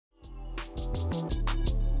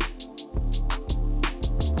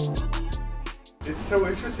so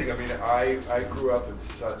interesting. I mean, I grew up in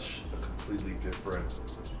such a completely different,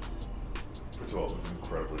 first of all, it was an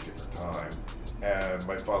incredibly different time. And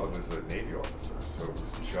my father was a Navy officer, so it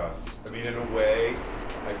was just, I mean, in a way,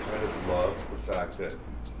 I kind of loved the fact that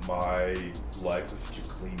my life was such a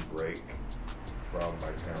clean break from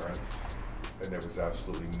my parents, and there was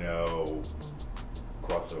absolutely no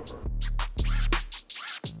crossover.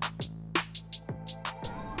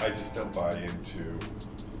 I just don't buy into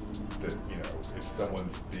that, you know, if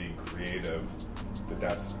someone's being creative, that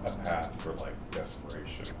that's a path for like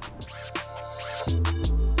desperation.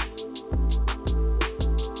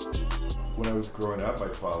 When I was growing up, my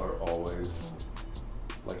father always,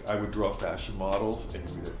 like, I would draw fashion models and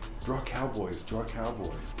he would draw cowboys, draw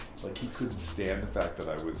cowboys. Like, he couldn't stand the fact that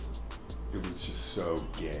it was just so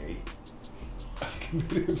gay.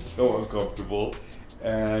 It made him so uncomfortable.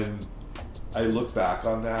 And I look back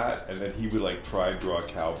on that, and then he would like try and draw a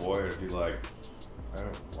cowboy, and I'd be like, I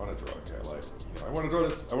don't want to draw a cowboy. Like, you know, I want to draw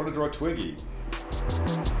this. I want to draw a Twiggy.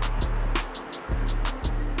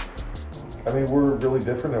 I mean, we're really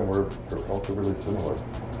different, and we're also really similar.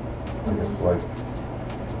 I guess like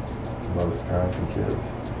most parents and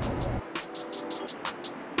kids.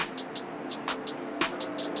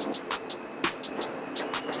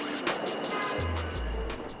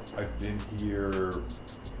 I've been here,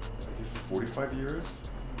 I guess, 45 years,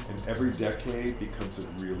 and every decade becomes a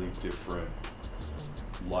really different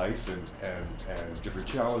life and different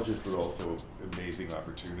challenges, but also amazing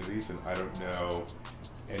opportunities. And I don't know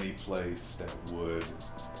any place that would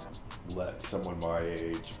let someone my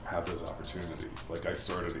age have those opportunities. Like, I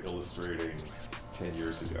started illustrating 10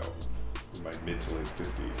 years ago, in my mid to late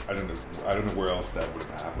 50s. I don't know where else that would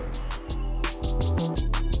have happened.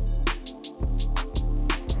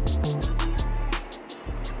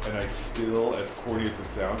 And I still, as corny as it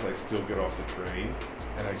sounds, I still get off the train,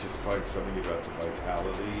 and I just find something about the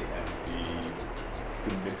vitality and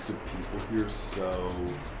the mix of people here so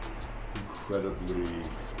incredibly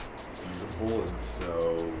beautiful and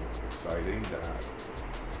so exciting that I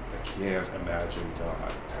can't imagine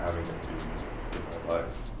not having it be in my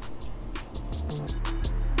life.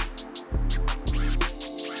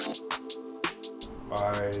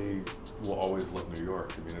 I will always love New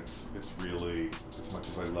York. I mean, it's really, as much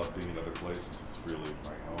as I love being in other places, it's really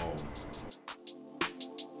my home.